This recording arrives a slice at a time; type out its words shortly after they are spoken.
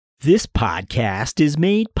This podcast is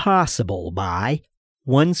made possible by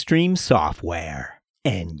OneStream Software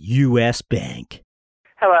and U.S. Bank.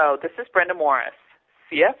 Hello, this is Brenda Morris,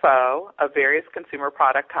 CFO of various consumer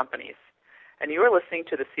product companies, and you are listening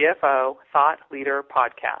to the CFO Thought Leader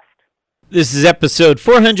Podcast. This is episode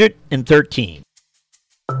 413.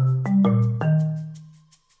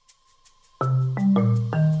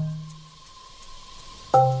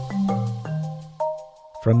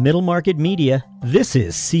 From Middle Market Media, this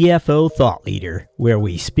is CFO Thought Leader, where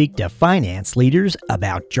we speak to finance leaders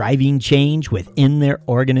about driving change within their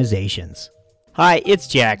organizations. Hi, it's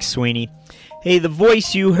Jack Sweeney. Hey, the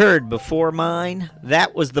voice you heard before mine,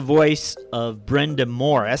 that was the voice of Brenda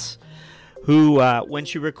Morris, who, when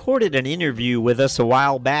she recorded an interview with us a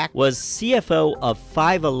while back, was CFO of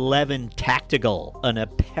 511 Tactical, an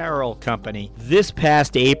apparel company. This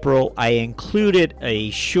past April, I included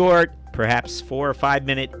a short, perhaps 4 or 5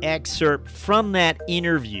 minute excerpt from that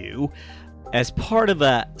interview as part of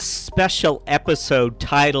a special episode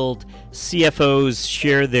titled CFOs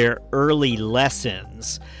Share Their Early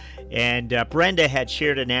Lessons. And Brenda had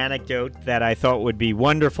shared an anecdote that I thought would be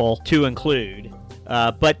wonderful to include.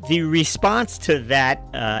 But the response to that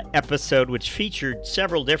episode, which featured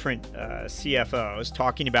several different CFOs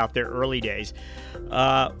talking about their early days,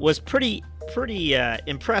 was pretty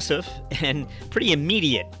impressive and pretty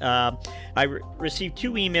immediate. I received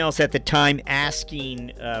 2 emails at the time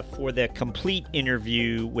asking for the complete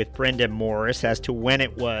interview with Brenda Morris as to when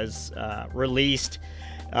it was released,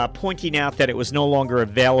 pointing out that it was no longer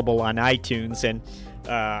available on iTunes. And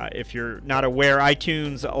if you're not aware,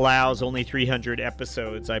 iTunes allows only 300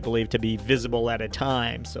 episodes, I believe, to be visible at a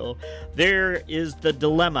time. So there is the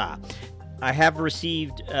dilemma. I have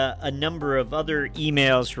received a number of other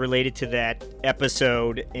emails related to that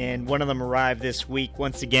episode, and one of them arrived this week,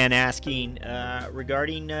 once again asking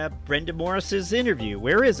regarding Brenda Morris's interview.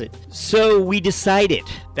 Where is it? So we decided,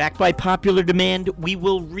 backed by popular demand, we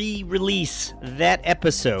will re-release that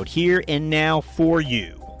episode here and now for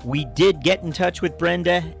you. We did get in touch with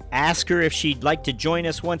Brenda, ask her if she'd like to join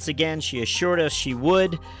us once again. She assured us she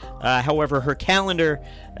would. However, her calendar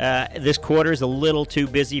this quarter is a little too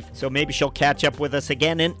busy, so maybe she'll catch up with us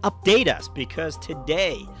again and update us, because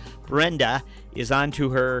today Brenda is on to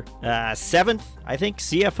her 7th, I think,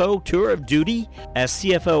 CFO tour of duty as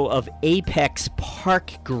CFO of Apex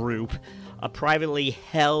Park Group, a privately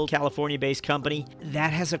held California-based company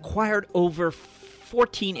that has acquired over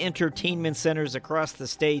 14 entertainment centers across the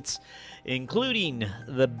states, including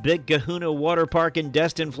the Big Kahuna Water Park in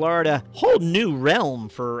Destin, Florida. Whole new realm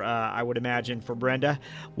for, I would imagine, for Brenda.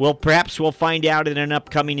 Perhaps we'll find out in an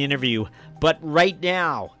upcoming interview. But right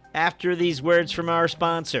now, after these words from our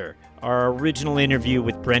sponsor, our original interview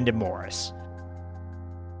with Brenda Morris.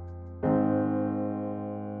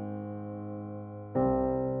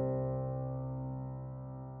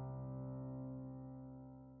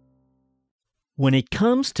 When it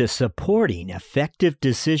comes to supporting effective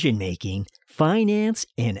decision-making, finance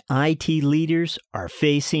and IT leaders are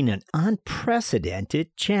facing an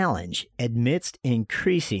unprecedented challenge amidst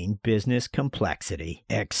increasing business complexity,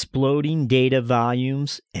 exploding data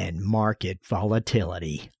volumes, and market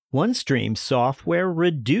volatility. OneStream software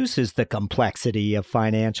reduces the complexity of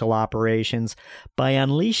financial operations by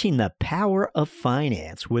unleashing the power of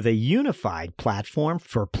finance with a unified platform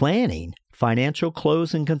for planning, financial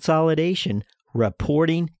close and consolidation,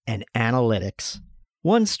 reporting, and analytics.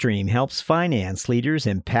 OneStream helps finance leaders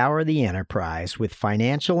empower the enterprise with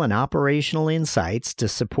financial and operational insights to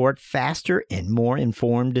support faster and more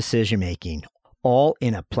informed decision-making, all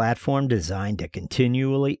in a platform designed to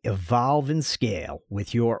continually evolve and scale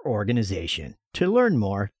with your organization. To learn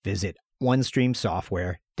more, visit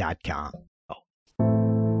onestreamsoftware.com.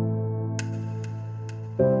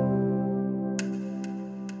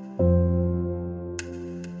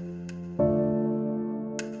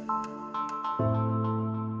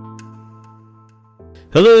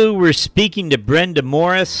 Hello, we're speaking to Brenda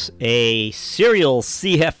Morris, a serial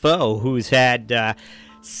CFO who's had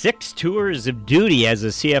 6 tours of duty as a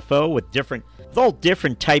CFO with all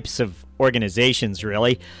different types of organizations,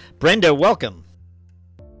 really. Brenda, welcome.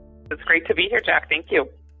 It's great to be here, Jack. Thank you.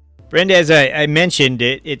 Brenda, as I mentioned,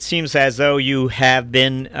 it seems as though you have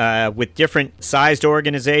been with different sized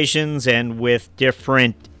organizations and with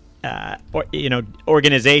different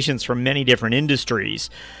organizations from many different industries.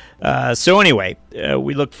 So anyway,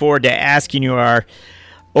 we look forward to asking you our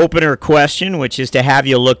opener question, which is to have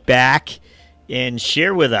you look back and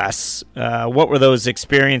share with us what were those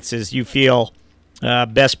experiences you feel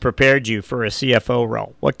best prepared you for a CFO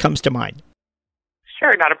role. What comes to mind?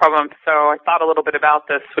 Sure, not a problem. So I thought a little bit about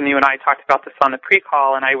this when you and I talked about this on the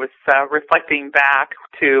pre-call, and I was reflecting back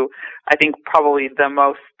to, I think, probably the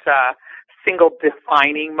most single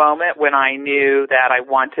defining moment when I knew that I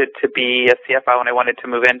wanted to be a CFO and I wanted to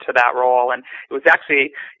move into that role. And it was actually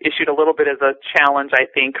issued a little bit as a challenge, I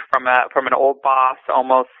think, from an old boss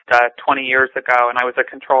almost 20 years ago. And I was a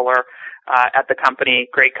controller at the company,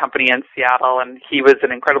 great company in Seattle, and he was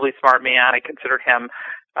an incredibly smart man. I considered him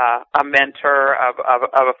a mentor of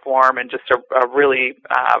a form, and just a really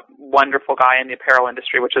wonderful guy in the apparel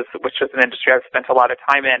industry, which is an industry I've spent a lot of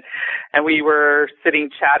time in. And we were sitting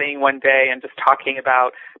chatting one day and just talking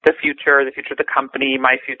about the future of the company,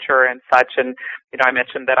 my future and such. And, I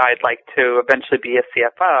mentioned that I'd like to eventually be a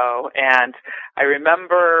CFO. And I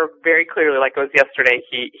remember very clearly, like it was yesterday,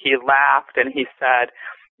 he laughed and he said,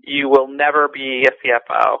 "You will never be a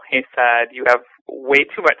CFO." He said, "You have way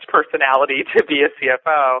too much personality to be a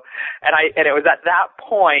CFO." And it was at that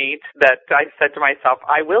point that I said to myself,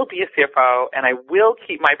 I will be a CFO and I will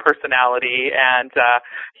keep my personality. And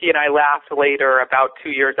he and I laughed later. About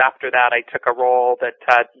 2 years after that, I took a role that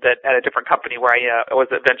at a different company where I was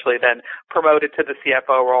eventually then promoted to the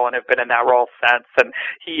CFO role and have been in that role since. And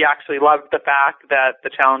he actually loved the fact that the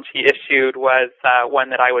challenge he issued was one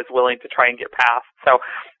that I was willing to try and get past. So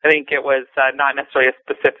I think it was not necessarily a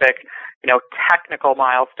specific technical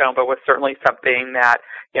milestone, but was certainly something that,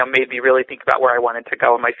 made me really think about where I wanted to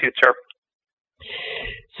go in my future.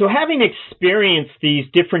 So having experienced these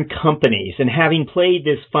different companies and having played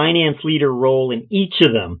this finance leader role in each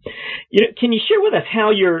of them, can you share with us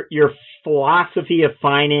how your philosophy of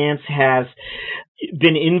finance has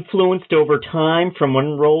been influenced over time from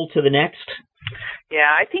one role to the next? Yeah,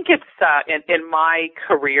 I think it's in my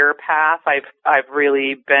career path, I've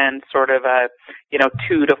really been sort of a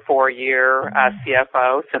 2 to 4 year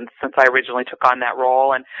CFO since I originally took on that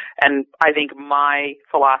role, and I think my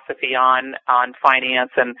philosophy on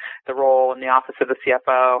finance and the role in the office of the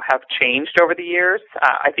CFO have changed over the years.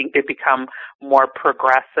 I think they've become more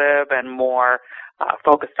progressive and more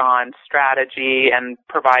focused on strategy and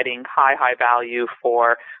providing high value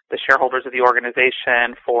for the shareholders of the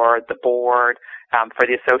organization, for the board, for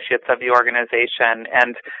the associates of the organization.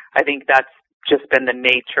 And I think that's just been the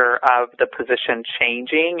nature of the position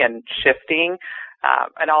changing and shifting.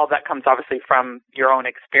 And all of that comes obviously from your own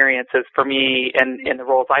experiences. For me, in the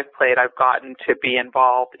roles I've played, I've gotten to be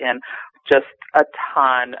involved in just a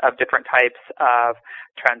ton of different types of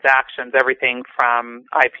transactions, everything from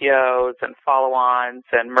IPOs and follow-ons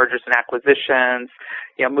and mergers and acquisitions,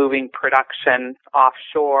 moving production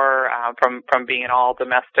offshore from being an all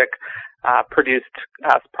domestic produced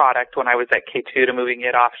product when I was at K2 to moving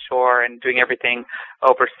it offshore and doing everything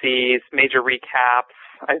overseas, major recaps.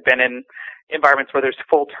 I've been in environments where there's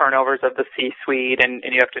full turnovers of the C-suite and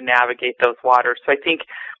you have to navigate those waters. So I think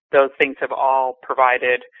those things have all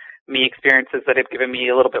provided me experiences that have given me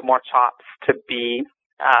a little bit more chops to be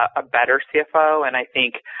a better CFO, and I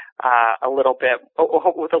think with a little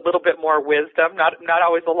bit more wisdom, not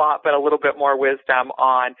always a lot, but a little bit more wisdom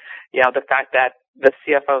on the fact that the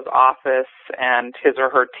CFO's office and his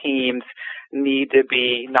or her teams need to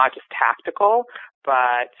be not just tactical,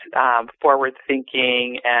 but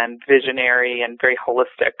forward-thinking and visionary and very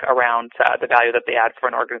holistic around the value that they add for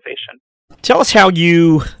an organization. Tell us how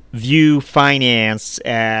you view finance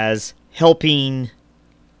as helping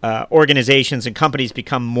organizations and companies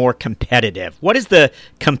become more competitive. What is the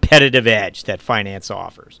competitive edge that finance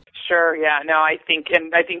offers? Sure. Yeah. No, I think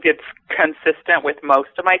it's consistent with most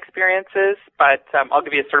of my experiences, but I'll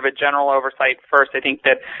give you a sort of a general oversight first. I think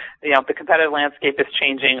that, the competitive landscape is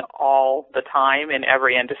changing all the time in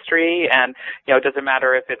every industry, and, it doesn't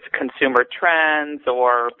matter if it's consumer trends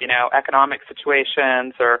or, economic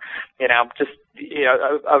situations or, just,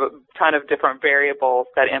 a ton of different variables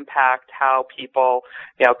that impact how people,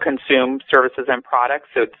 consume services and products.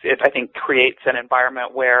 So it, I think, creates an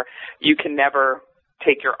environment where you can never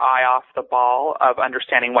take your eye off the ball of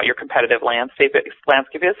understanding what your competitive landscape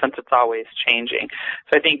is, since it's always changing.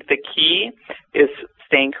 So I think the key is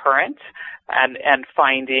staying current and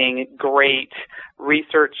finding great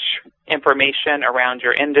research information around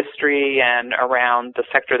your industry and around the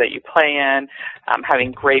sector that you play in,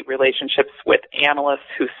 having great relationships with analysts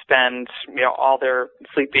who spend, all their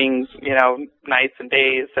sleeping, nights and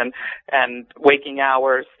days and waking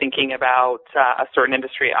hours thinking about a certain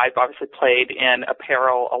industry. I've obviously played in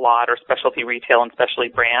apparel a lot, or specialty retail and specialty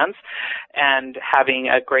brands, and having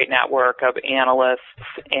a great network of analysts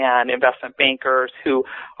and investment bankers who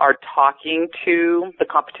are talking to the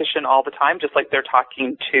competition all the time, just like they're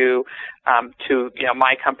talking to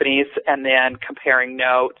my companies, and then comparing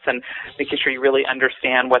notes and making sure you really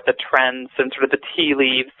understand what the trends and sort of the tea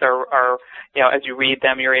leaves are. As you read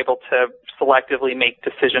them, you're able to selectively make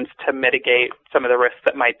decisions to mitigate some of the risks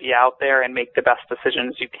that might be out there and make the best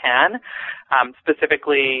decisions you can.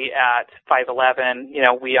 Specifically at 511,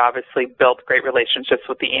 we obviously built great relationships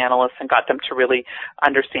with the analysts and got them to really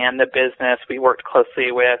understand the business. We worked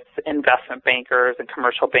closely with investment bankers and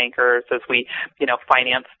commercial bankers as we,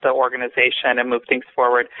 financed the organization and moved things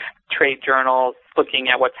forward. Trade journals, looking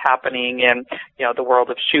at what's happening in, the world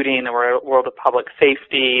of shooting, the world of public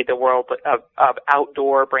safety, the world of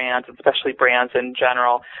outdoor brands, especially brands in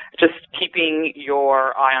general. Just keeping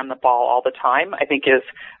your eye on the ball all the time, I think, is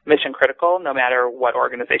mission critical, no matter what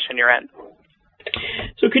organization you're in.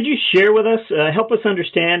 So could you share with us, help us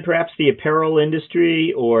understand perhaps the apparel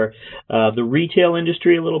industry or the retail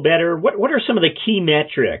industry a little better? What are some of the key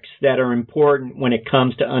metrics that are important when it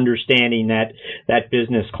comes to understanding that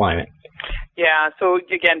business climate? Yeah, so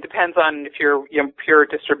again, depends on if you're pure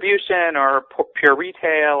distribution or pure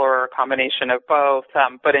retail or a combination of both.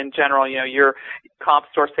 But in general, your comp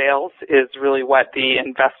store sales is really what the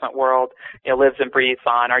investment world lives and breathes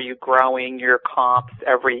on. Are you growing your comps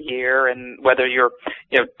every year? And whether you're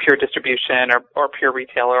pure distribution or pure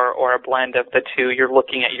retailer or a blend of the two, you're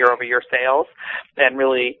looking at year-over-year sales and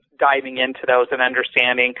really diving into those and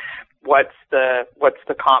understanding what's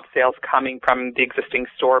the comp sales coming from the existing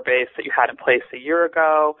store base that you had in place a year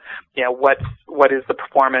ago? What is the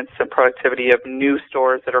performance and productivity of new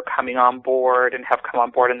stores that are coming on board and have come on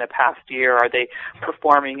board in the past year? Are they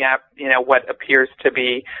performing at what appears to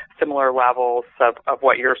be similar levels of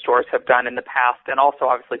what your stores have done in the past, and also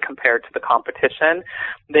obviously compared to the competition?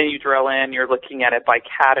 Then you drill in, you're looking at it by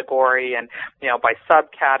category and by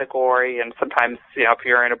subcategory, and sometimes if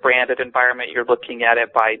you're in a branded environment, you're looking at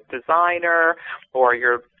it by designer, or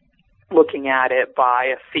you're looking at it by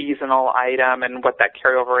a seasonal item and what that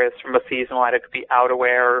carryover is from a seasonal item. It could be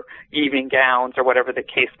outerwear, or evening gowns, or whatever the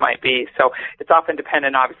case might be. So it's often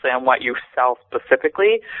dependent, obviously, on what you sell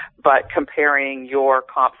specifically, but comparing your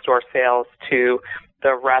comp store sales to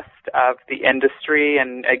the rest of the industry,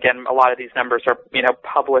 and again, a lot of these numbers are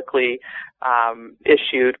publicly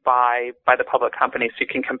issued by the public companies, so you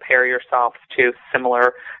can compare yourself to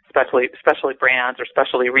similar specialty brands or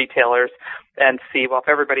specialty retailers and see, well, if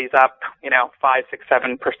everybody's up 5, 6,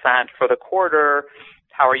 7% for the quarter,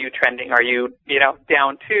 how are you trending? Are you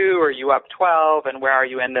down 2? Or are you up 12? And where are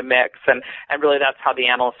you in the mix? And really, that's how the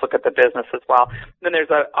analysts look at the business as well. And then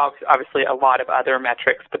there's obviously a lot of other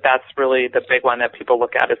metrics, but that's really the big one that people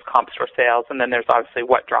look at is comp store sales. And then there's obviously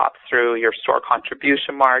what drops through your store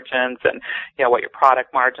contribution margins, and what your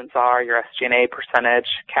product margins are, your SG&A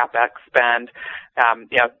percentage, CapEx spend.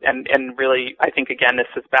 And really, I think again,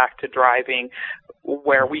 this is back to driving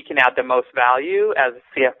where we can add the most value as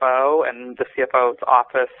a CFO, and the CFO's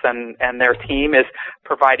office and their team is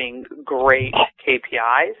providing great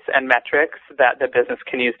KPIs and metrics that the business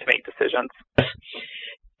can use to make decisions.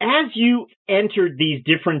 As you entered these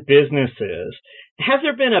different businesses, has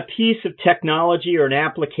there been a piece of technology or an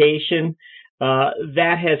application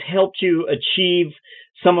that has helped you achieve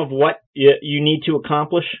some of what you need to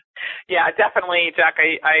accomplish? Yeah, definitely, Jack.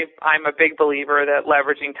 I'm a big believer that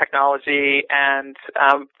leveraging technology and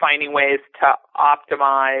finding ways to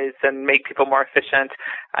optimize and make people more efficient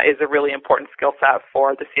is a really important skill set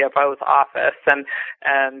for the CFO's office. And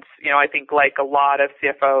I think like a lot of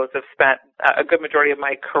CFOs have spent a good majority of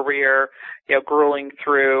my career, grueling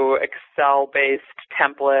through Excel-based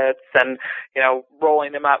templates and,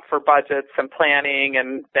 rolling them up for budgets and planning,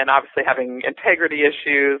 and then obviously having integrity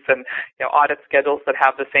issues and, audit schedules that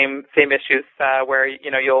have the same issues where,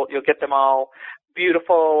 you'll get them all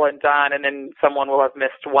beautiful and done, and then someone will have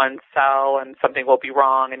missed one cell and something will be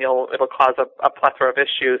wrong, and it'll cause a plethora of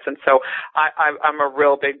issues. And so I'm a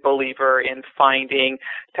real big believer in finding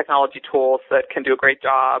technology tools that can do a great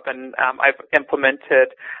job, and I've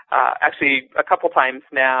implemented actually a couple times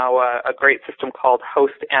now a great system called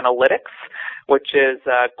Host Analytics, which is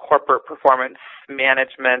a corporate performance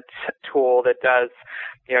management tool that does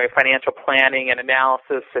financial planning and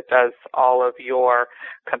analysis. It does all of your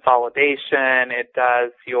consolidation. It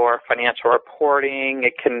does your financial reporting.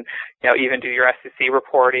 It can, even do your SEC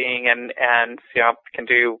reporting and can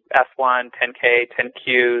do S1, 10K,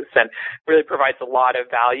 10Qs, and really provides a lot of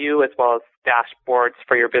value as well as dashboards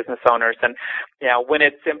for your business owners. And, when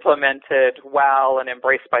it's implemented well and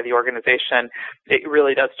embraced by the organization, it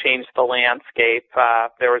really does change the landscape.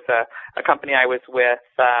 There was a company I was with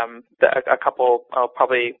a couple,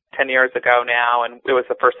 probably 10 years ago now, and it was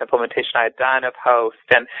the first implementation I had done of Host.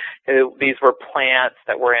 And these were plants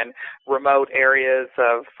that were in remote areas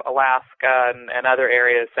of Alaska and other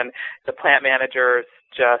areas, and the plant managers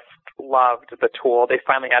just loved the tool. They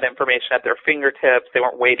finally had information at their fingertips. They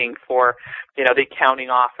weren't waiting for, the accounting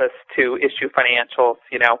office to issue financials,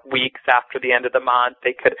 weeks after the end of the month.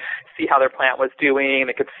 They could see how their plant was doing.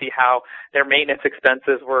 They could see how their maintenance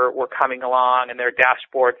expenses were coming along, and their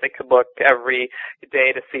dashboards. They could look every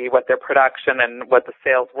day to see what their production and what the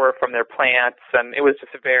sales were from their plants. And it was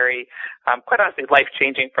just very, quite honestly,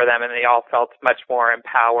 life-changing for them, and they all felt much more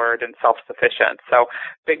empowered and self-sufficient. So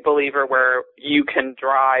big believer where you can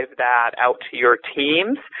drive that out to your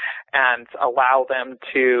teams and allow them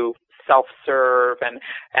to self-serve and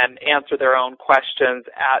answer their own questions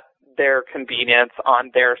at their convenience on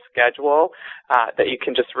their schedule, that you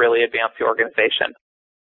can just really advance the organization.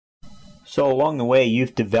 So along the way,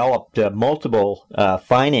 you've developed multiple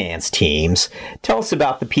finance teams. Tell us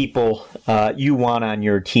about the people you want on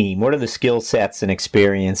your team. What are the skill sets and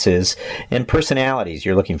experiences and personalities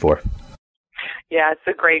you're looking for? Yeah, it's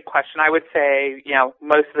a great question. I would say,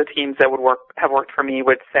 most of the teams that have worked for me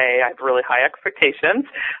would say I have really high expectations.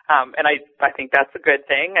 And I think that's a good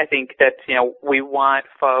thing. I think that, we want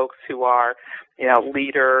folks who are,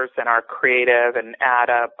 leaders and are creative and add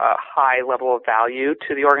a high level of value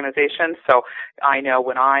to the organization. So I know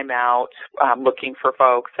when I'm out looking for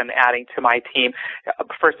folks and adding to my team,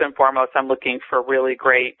 first and foremost, I'm looking for really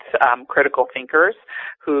great critical thinkers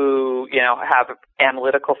who, have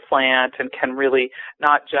analytical slant and can really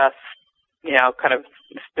not just, kind of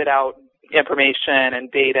spit out information and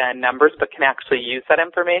data and numbers, but can actually use that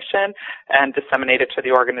information and disseminate it to the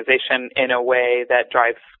organization in a way that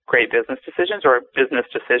drives great business decisions or business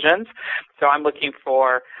decisions. So I'm looking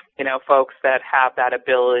for, folks that have that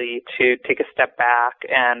ability to take a step back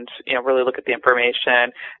and, really look at the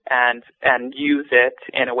information and use it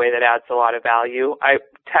in a way that adds a lot of value.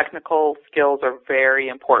 Technical skills are very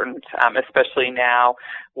important, especially now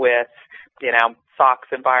with, SOX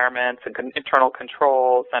environments and internal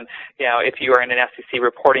controls. And, if you are in an SEC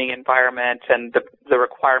reporting environment and the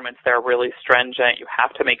requirements there are really stringent, you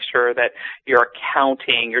have to make sure that your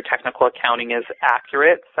technical accounting is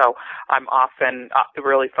accurate. So I'm often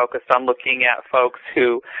really focused on looking at folks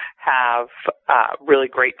who have really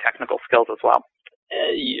great technical skills as well.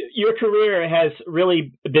 Your career has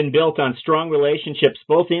really been built on strong relationships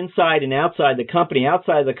both inside and outside the company.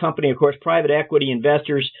 Outside the company, of course, private equity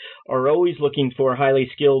investors are always looking for highly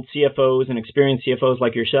skilled CFOs and experienced CFOs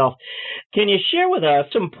like yourself. Can you share with us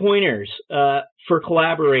some pointers for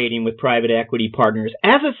collaborating with private equity partners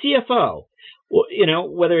as a CFO?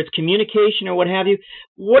 Whether it's communication or what have you,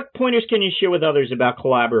 what pointers can you share with others about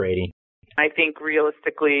collaborating? I think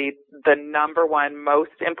realistically, the number one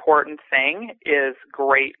most important thing is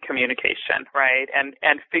great communication, right? And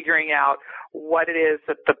figuring out what it is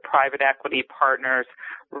that the private equity partners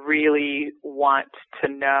really want to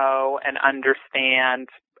know and understand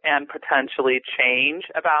and potentially change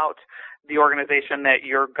about the organization that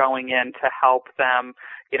you're going in to help them,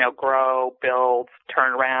 grow, build,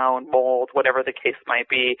 turn around, mold, whatever the case might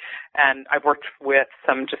be. And I've worked with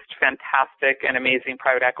some just fantastic and amazing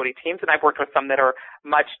private equity teams, and I've worked with some that are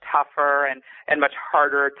much tougher and much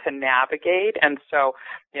harder to navigate. And so,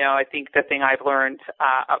 I think the thing I've learned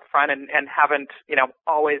up front and haven't,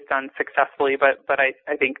 always done successfully, but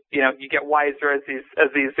I think, you get wiser as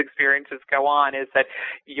these experiences go on, is that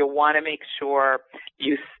you want to make sure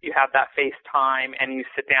you have that face time and you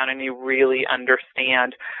sit down and you really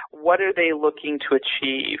understand what are they looking to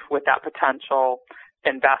achieve with that potential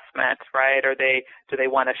investment, right? Do they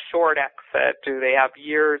want a short exit? Do they have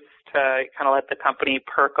years to kind of let the company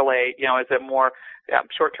percolate? Is it more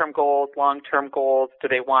short-term goals, long-term goals? Do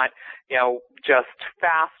they want, just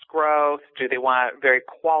fast growth? Do they want very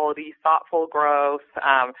quality, thoughtful growth?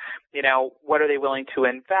 What are they willing to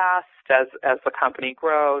invest as the company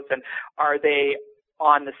grows? And are they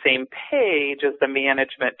on the same page as the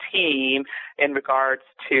management team in regards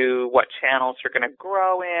to what channels you're going to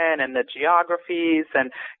grow in and the geographies and,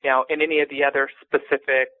 in any of the other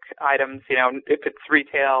specific items, if it's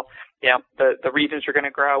retail, the regions you're going to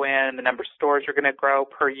grow in, the number of stores you're going to grow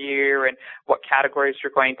per year, and what categories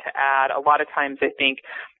you're going to add. A lot of times I think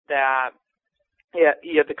that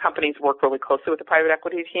the companies work really closely with the private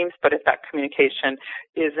equity teams, but if that communication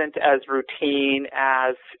isn't as routine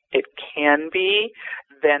as it can be,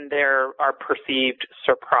 then there are perceived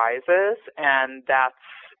surprises, and that's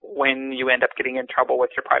when you end up getting in trouble with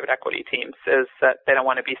your private equity teams, is that they don't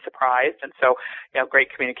want to be surprised. And so, great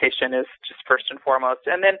communication is just first and foremost.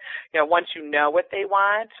 And then, once you know what they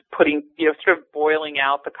want, putting, sort of boiling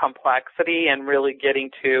out the complexity and really getting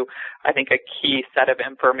to, I think, a key set of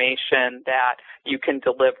information that you can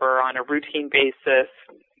deliver on a routine basis,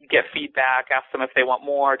 get feedback, ask them if they want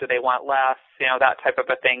more, do they want less, that type of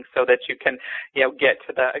a thing, so that you can, get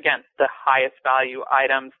to the highest value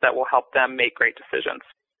items that will help them make great decisions.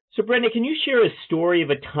 So, Brenda, can you share a story of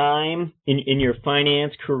a time in your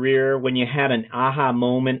finance career when you had an aha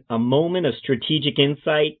moment, a moment of strategic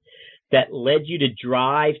insight that led you to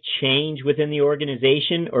drive change within the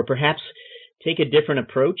organization, or perhaps take a different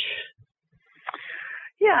approach?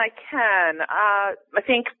 Yeah, I can. I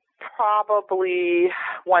think probably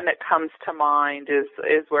one that comes to mind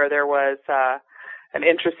is where there was an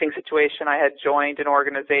interesting situation. I had joined an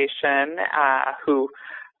organization who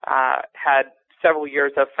had several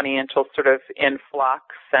years of financial sort of influx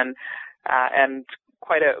and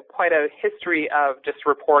quite a history of just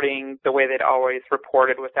reporting the way they'd always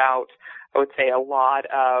reported, without, I would say, a lot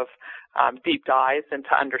of deep dives into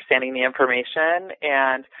understanding the information.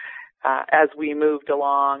 And as we moved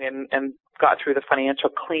along and got through the financial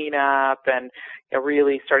cleanup and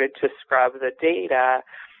really started to scrub the data,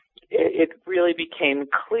 it really became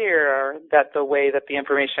clear that the way that the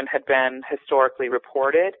information had been historically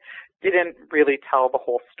reported didn't really tell the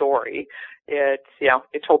whole story. It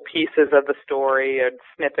told pieces of the story and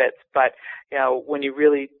snippets, but, when you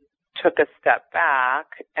really took a step back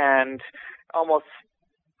and almost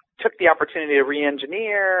took the opportunity to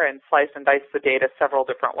re-engineer and slice and dice the data several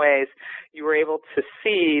different ways, you were able to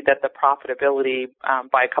see that the profitability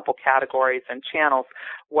by a couple categories and channels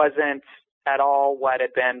wasn't at all what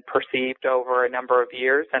had been perceived over a number of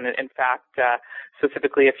years. And in fact,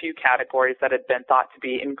 specifically a few categories that had been thought to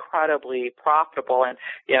be incredibly profitable and,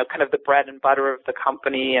 kind of the bread and butter of the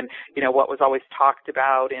company and, what was always talked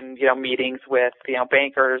about in, meetings with,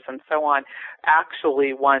 bankers and so on,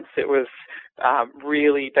 actually once it was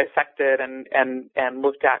really dissected and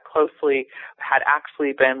looked at closely, had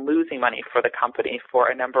actually been losing money for the company for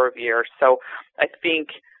a number of years. So I think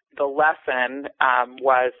the lesson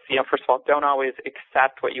was, first of all, don't always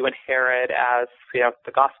accept what you inherit as,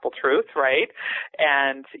 the gospel truth, right?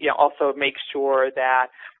 And, also make sure that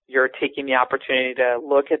you're taking the opportunity to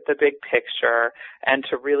look at the big picture and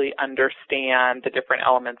to really understand the different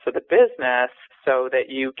elements of the business so that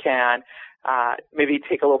you can maybe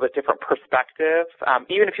take a little bit different perspective.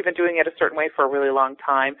 Even if you've been doing it a certain way for a really long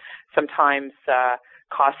time, sometimes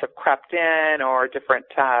costs have crept in, or different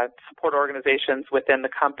support organizations within the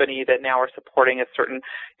company that now are supporting a certain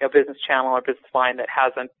business channel or business line that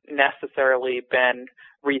hasn't necessarily been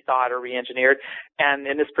rethought or re-engineered. And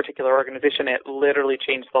in this particular organization, it literally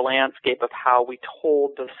changed the landscape of how we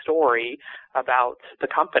told the story about the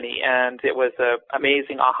company. And it was an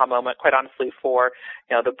amazing aha moment, quite honestly, for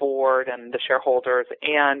the board and the shareholders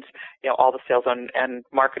and all the sales and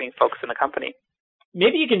marketing folks in the company.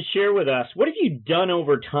 Maybe you can share with us, what have you done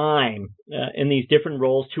over time in these different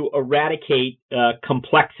roles to eradicate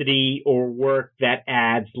complexity or work that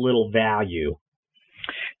adds little value?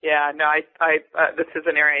 Yeah, no, I this is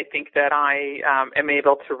an area I think that I am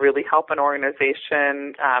able to really help an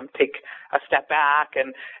organization take a step back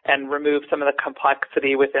and remove some of the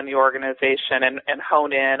complexity within the organization and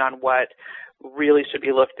hone in on what really should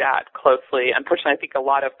be looked at closely. Unfortunately, I think a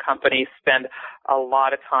lot of companies spend a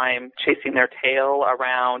lot of time chasing their tail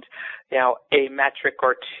around, a metric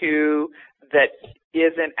or two that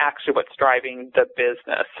isn't actually what's driving the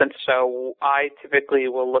business. And so I typically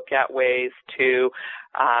will look at ways to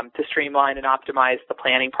streamline and optimize the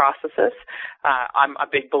planning processes. I'm a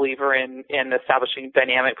big believer in establishing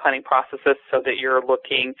dynamic planning processes so that you're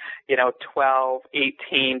looking, 12,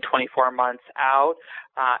 18, 24 months out,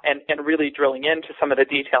 and really drilling into some of the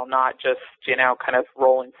detail, not just, kind of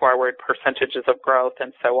rolling forward percentages of growth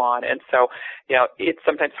and so on. And so, it's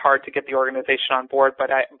sometimes hard to get the organization on board, but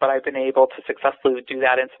I've been able to successfully do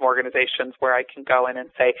that in some organizations where I can go in and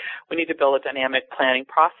say, we need to build a dynamic planning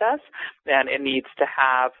process, and it needs to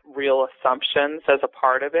have real assumptions as a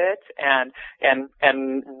part of it and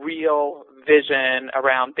real vision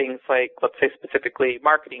around things like, let's say specifically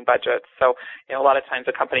marketing budgets. So, a lot of times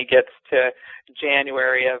a company gets to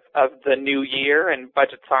January of the new year and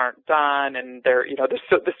budgets aren't done, and they're,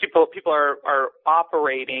 people are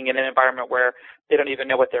operating in an environment where they don't even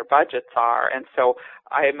know what their budgets are. And so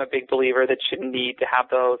I am a big believer that you need to have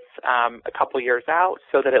those a couple years out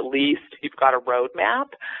so that at least you've got a roadmap,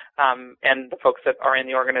 and the folks that are in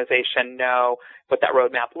the organization know, what that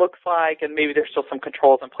roadmap looks like, and maybe there's still some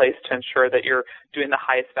controls in place to ensure that you're doing the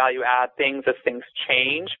highest value add things as things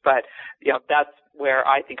change. But, that's where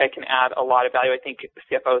I think I can add a lot of value. I think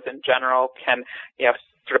CFOs in general can,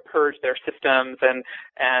 sort of purge their systems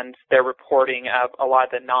and their reporting of a lot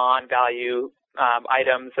of the non-value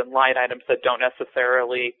items and line items that don't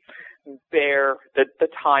necessarily bear the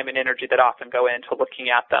time and energy that often go into looking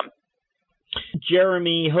at them.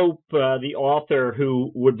 Jeremy Hope, the author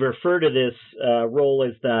who would refer to this role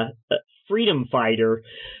as the freedom fighter,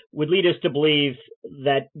 would lead us to believe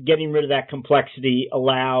that getting rid of that complexity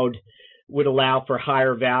would allow for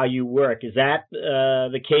higher value work. Is that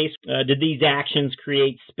the case? Did these actions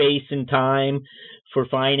create space and time for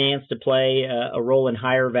finance to play a role in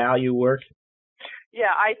higher value work?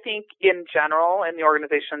 Yeah, I think in general, in the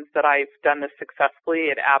organizations that I've done this successfully,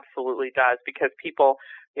 it absolutely does, because people,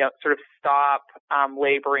 sort of stop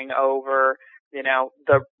laboring over,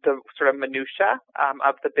 the sort of minutia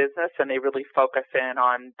of the business, and they really focus in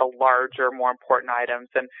on the larger, more important items.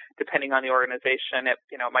 And depending on the organization, it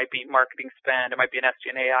might be marketing spend, it might be an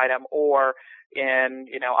SG&A item, or in,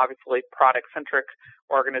 obviously product-centric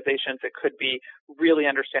organizations, it could be really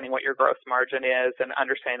understanding what your gross margin is and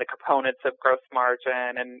understanding the components of gross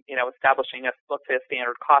margin and, establishing let's say a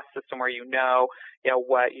standard cost system where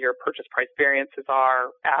what your purchase price variances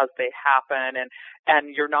are as they happen,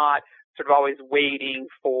 and you're not sort of always waiting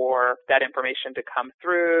for that information to come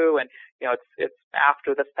through, and it's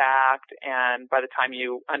after the fact, and by the time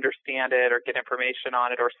you understand it or get information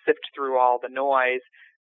on it or sift through all the noise,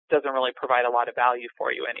 doesn't really provide a lot of value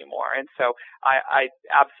for you anymore. And so I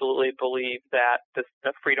absolutely believe that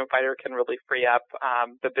the freedom fighter can really free up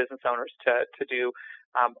the business owners to do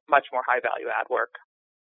much more high value add work.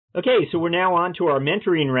 Okay, so we're now on to our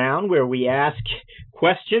mentoring round where we ask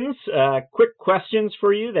questions, quick questions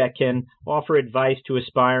for you that can offer advice to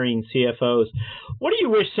aspiring CFOs. What do you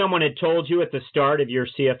wish someone had told you at the start of your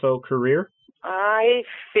CFO career? I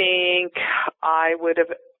think I would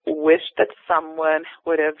have wished that someone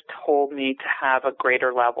would have told me to have a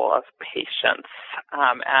greater level of patience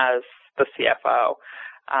as the CFO.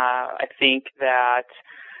 I think that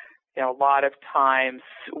a lot of times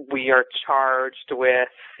we are charged with,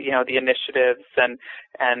 the initiatives and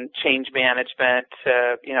change management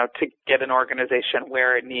to get an organization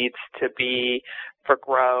where it needs to be for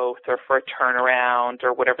growth or for a turnaround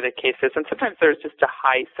or whatever the case is. And sometimes there's just a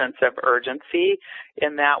high sense of urgency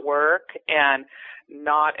in that work, and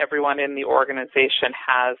not everyone in the organization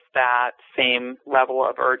has that same level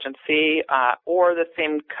of urgency or the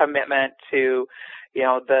same commitment to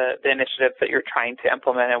the initiatives that you're trying to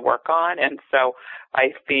implement and work on. And so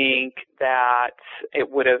I think that I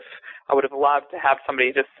would have loved to have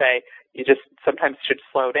somebody just say, you just sometimes should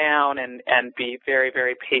slow down and be very,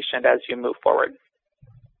 very patient as you move forward.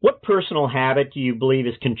 What personal habit do you believe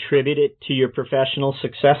has contributed to your professional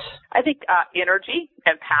success? I think energy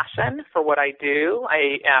and passion for what I do.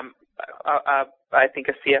 I am, I think,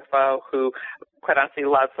 a CFO who quite honestly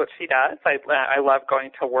loves what she does. I love going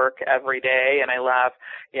to work every day, and I love,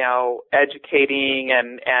 educating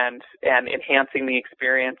and enhancing the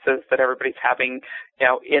experiences that everybody's having,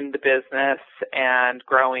 in the business, and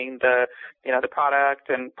growing the product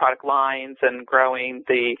and product lines, and growing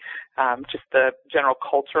the just the general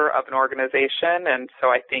culture of an organization. And so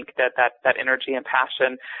I think that energy and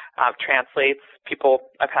passion translates.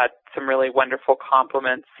 I've had some really wonderful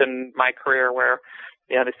compliments in my career where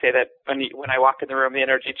they say that when I walk in the room, the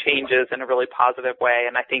energy changes in a really positive way.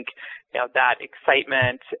 And I think, that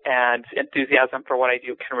excitement and enthusiasm for what I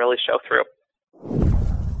do can really show through.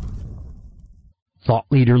 Thought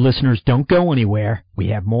Leader listeners, don't go anywhere. We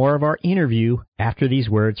have more of our interview after these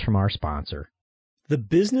words from our sponsor. The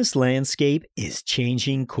business landscape is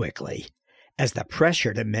changing quickly. As the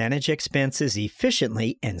pressure to manage expenses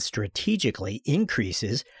efficiently and strategically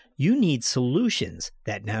increases, you need solutions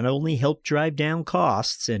that not only help drive down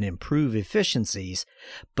costs and improve efficiencies,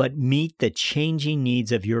 but meet the changing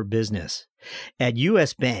needs of your business. At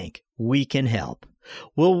U.S. Bank, we can help.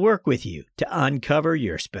 We'll work with you to uncover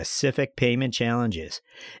your specific payment challenges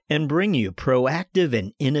and bring you proactive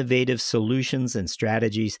and innovative solutions and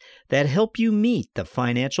strategies that help you meet the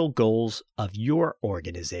financial goals of your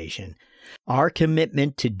organization. Our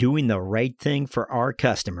commitment to doing the right thing for our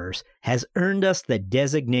customers has earned us the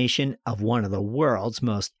designation of one of the world's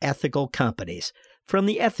most ethical companies from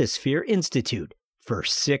the Ethisphere Institute for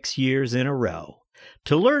 6 years in a row.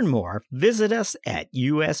 To learn more, visit us at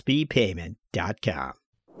usbpayment.com.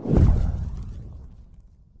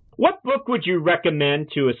 What book would you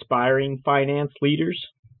recommend to aspiring finance leaders?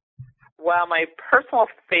 Well, my personal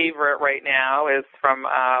favorite right now is from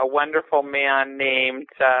a wonderful man named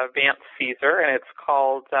Vance Caesar, and it's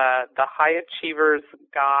called The High Achiever's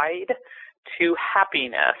Guide to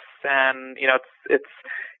Happiness. And, it's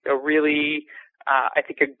a really, I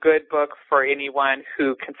think, a good book for anyone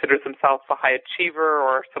who considers themselves a high achiever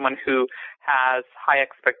or someone who has high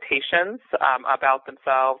expectations about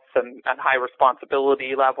themselves and high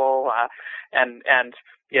responsibility level and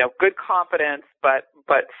good confidence, but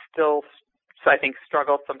still, I think,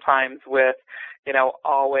 struggle sometimes with,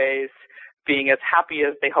 always being as happy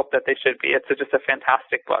as they hope that they should be. It's just a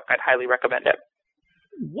fantastic book. I'd highly recommend it.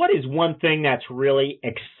 What is one thing that's really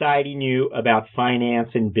exciting you about finance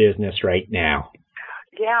and business right now?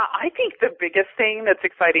 Yeah, I think the biggest thing that's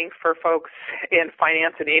exciting for folks in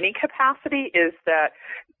finance in any capacity is that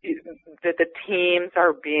the teams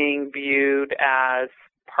are being viewed as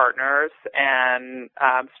partners and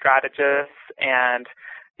strategists and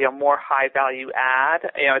more high value add.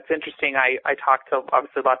 It's interesting. I talk to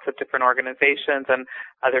obviously lots of different organizations and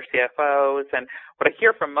other CFOs, and what I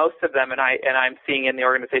hear from most of them, and I'm seeing in the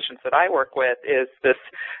organizations that I work with, is this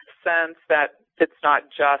sense that it's not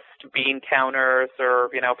just bean counters or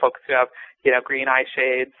folks who have green eye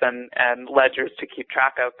shades and ledgers to keep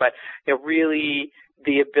track of, but really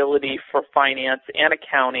the ability for finance and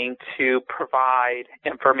accounting to provide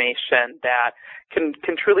information that can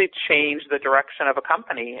truly change the direction of a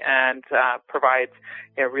company and provides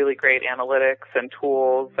really great analytics and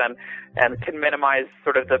tools and can minimize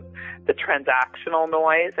sort of the transactional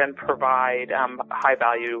noise and provide high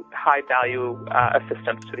value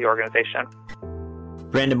assistance to the organization.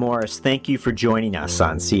 Brenda Morris, thank you for joining us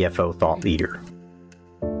on CFO Thought Leader.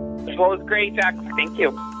 Well, it was great, Jack. Thank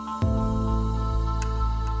you.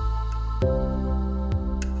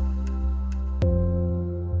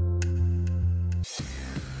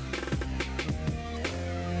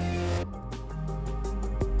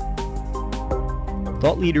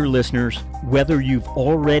 Thought Leader listeners, whether you've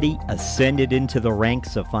already ascended into the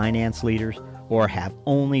ranks of finance leaders or have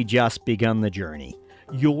only just begun the journey,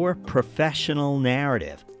 your professional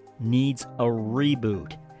narrative needs a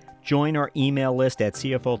reboot. Join our email list at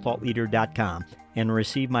cfothoughtleader.com and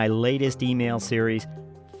receive my latest email series,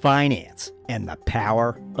 Finance and the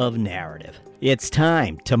Power of Narrative. It's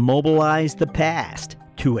time to mobilize the past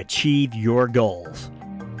to achieve your goals.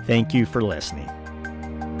 Thank you for listening.